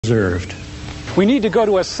preserved. We need to go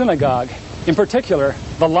to a synagogue, in particular,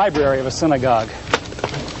 the library of a synagogue.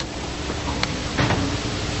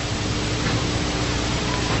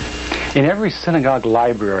 In every synagogue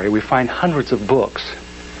library, we find hundreds of books,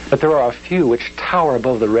 but there are a few which tower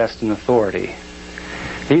above the rest in authority.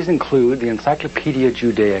 These include the Encyclopedia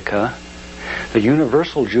Judaica, the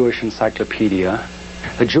Universal Jewish Encyclopedia,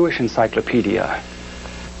 the Jewish Encyclopedia.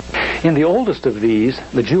 In the oldest of these,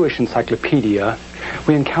 the Jewish Encyclopedia,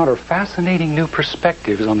 we encounter fascinating new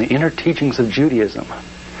perspectives on the inner teachings of Judaism,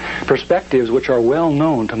 perspectives which are well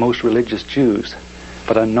known to most religious Jews,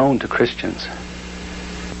 but unknown to Christians.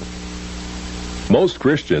 Most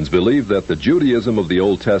Christians believe that the Judaism of the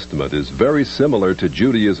Old Testament is very similar to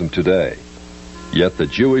Judaism today. Yet the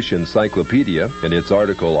Jewish Encyclopedia, in its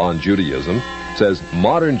article on Judaism, says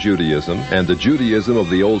modern Judaism and the Judaism of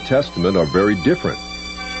the Old Testament are very different.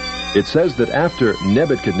 It says that after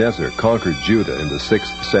Nebuchadnezzar conquered Judah in the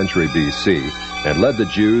 6th century B.C. and led the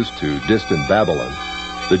Jews to distant Babylon,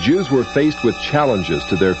 the Jews were faced with challenges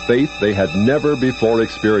to their faith they had never before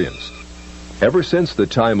experienced. Ever since the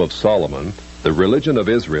time of Solomon, the religion of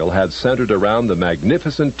Israel had centered around the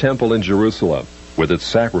magnificent temple in Jerusalem, with its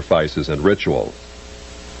sacrifices and rituals.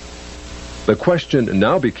 The question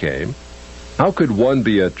now became, how could one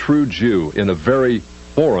be a true Jew in a very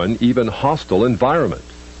foreign, even hostile environment?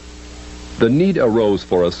 The need arose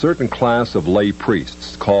for a certain class of lay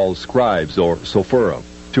priests, called scribes or sopherim,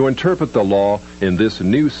 to interpret the law in this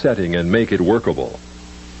new setting and make it workable.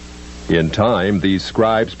 In time, these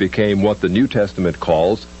scribes became what the New Testament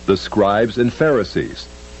calls the scribes and Pharisees,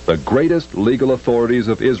 the greatest legal authorities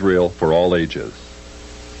of Israel for all ages.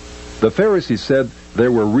 The Pharisees said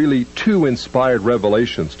there were really two inspired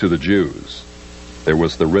revelations to the Jews. There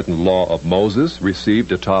was the written law of Moses,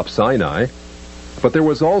 received atop Sinai, but there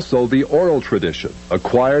was also the oral tradition,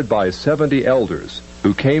 acquired by 70 elders,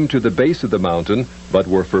 who came to the base of the mountain, but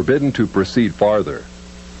were forbidden to proceed farther.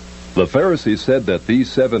 The Pharisees said that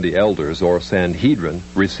these 70 elders, or Sanhedrin,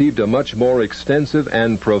 received a much more extensive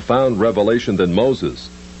and profound revelation than Moses,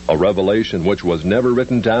 a revelation which was never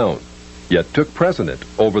written down, yet took precedent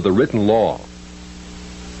over the written law.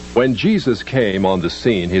 When Jesus came on the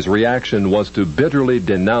scene, his reaction was to bitterly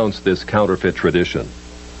denounce this counterfeit tradition.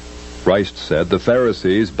 Christ said the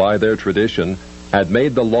Pharisees, by their tradition, had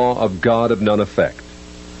made the law of God of none effect.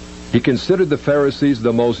 He considered the Pharisees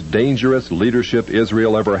the most dangerous leadership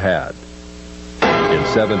Israel ever had. In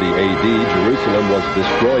 70 A.D., Jerusalem was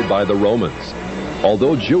destroyed by the Romans.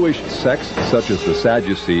 Although Jewish sects such as the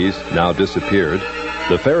Sadducees now disappeared,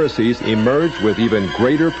 the Pharisees emerged with even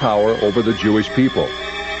greater power over the Jewish people.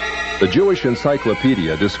 The Jewish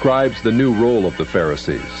Encyclopedia describes the new role of the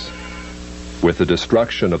Pharisees. With the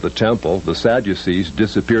destruction of the temple, the Sadducees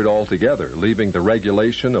disappeared altogether, leaving the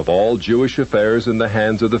regulation of all Jewish affairs in the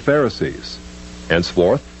hands of the Pharisees.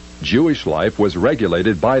 Henceforth, Jewish life was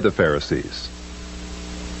regulated by the Pharisees.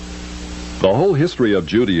 The whole history of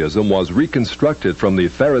Judaism was reconstructed from the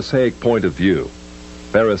Pharisaic point of view.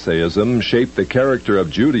 Pharisaism shaped the character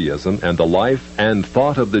of Judaism and the life and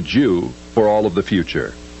thought of the Jew for all of the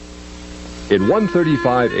future. In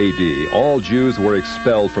 135 A.D., all Jews were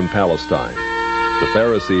expelled from Palestine. The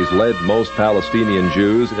Pharisees led most Palestinian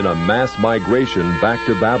Jews in a mass migration back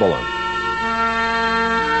to Babylon.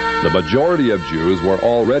 The majority of Jews were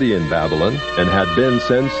already in Babylon and had been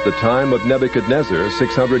since the time of Nebuchadnezzar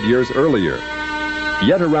 600 years earlier.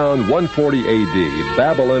 Yet around 140 A.D.,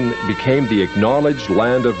 Babylon became the acknowledged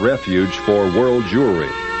land of refuge for world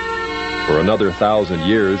Jewry. For another 1,000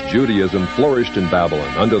 years, Judaism flourished in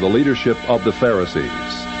Babylon under the leadership of the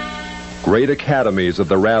Pharisees. Great academies of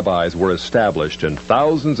the rabbis were established and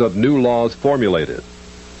thousands of new laws formulated.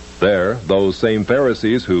 There, those same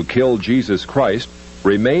Pharisees who killed Jesus Christ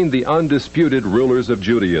remained the undisputed rulers of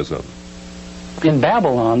Judaism. In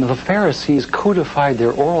Babylon, the Pharisees codified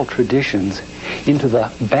their oral traditions into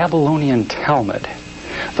the Babylonian Talmud,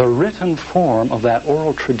 the written form of that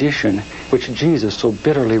oral tradition which Jesus so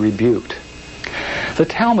bitterly rebuked. The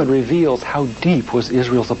Talmud reveals how deep was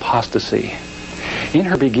Israel's apostasy. In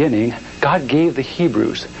her beginning, God gave the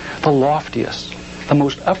Hebrews the loftiest, the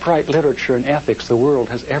most upright literature and ethics the world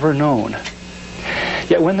has ever known.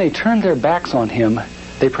 Yet when they turned their backs on him,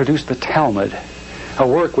 they produced the Talmud, a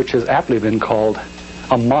work which has aptly been called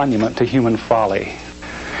a monument to human folly.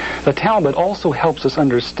 The Talmud also helps us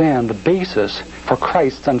understand the basis for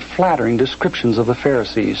Christ's unflattering descriptions of the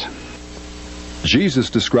Pharisees. Jesus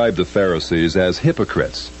described the Pharisees as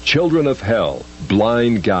hypocrites, children of hell,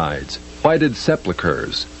 blind guides, whited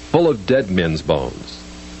sepulchres, full of dead men's bones.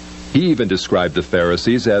 He even described the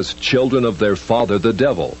Pharisees as children of their father the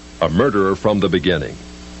devil, a murderer from the beginning.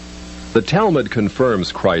 The Talmud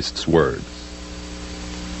confirms Christ's words.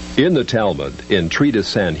 In the Talmud, in Treatise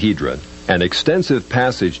Sanhedrin, an extensive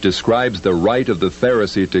passage describes the right of the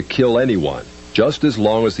Pharisee to kill anyone, just as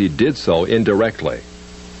long as he did so indirectly.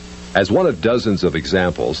 As one of dozens of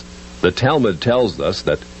examples, the Talmud tells us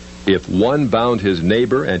that if one bound his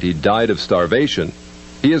neighbor and he died of starvation,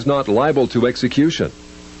 he is not liable to execution.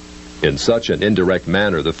 In such an indirect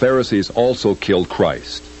manner, the Pharisees also killed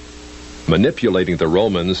Christ. Manipulating the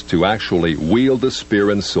Romans to actually wield the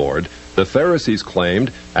spear and sword, the Pharisees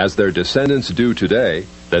claimed, as their descendants do today,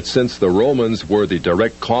 that since the Romans were the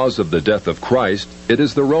direct cause of the death of Christ, it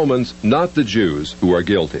is the Romans, not the Jews, who are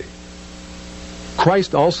guilty.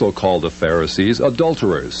 Christ also called the Pharisees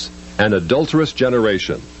adulterers, an adulterous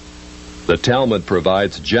generation. The Talmud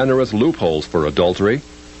provides generous loopholes for adultery.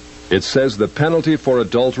 It says the penalty for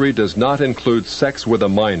adultery does not include sex with a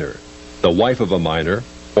minor, the wife of a minor,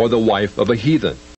 or the wife of a heathen.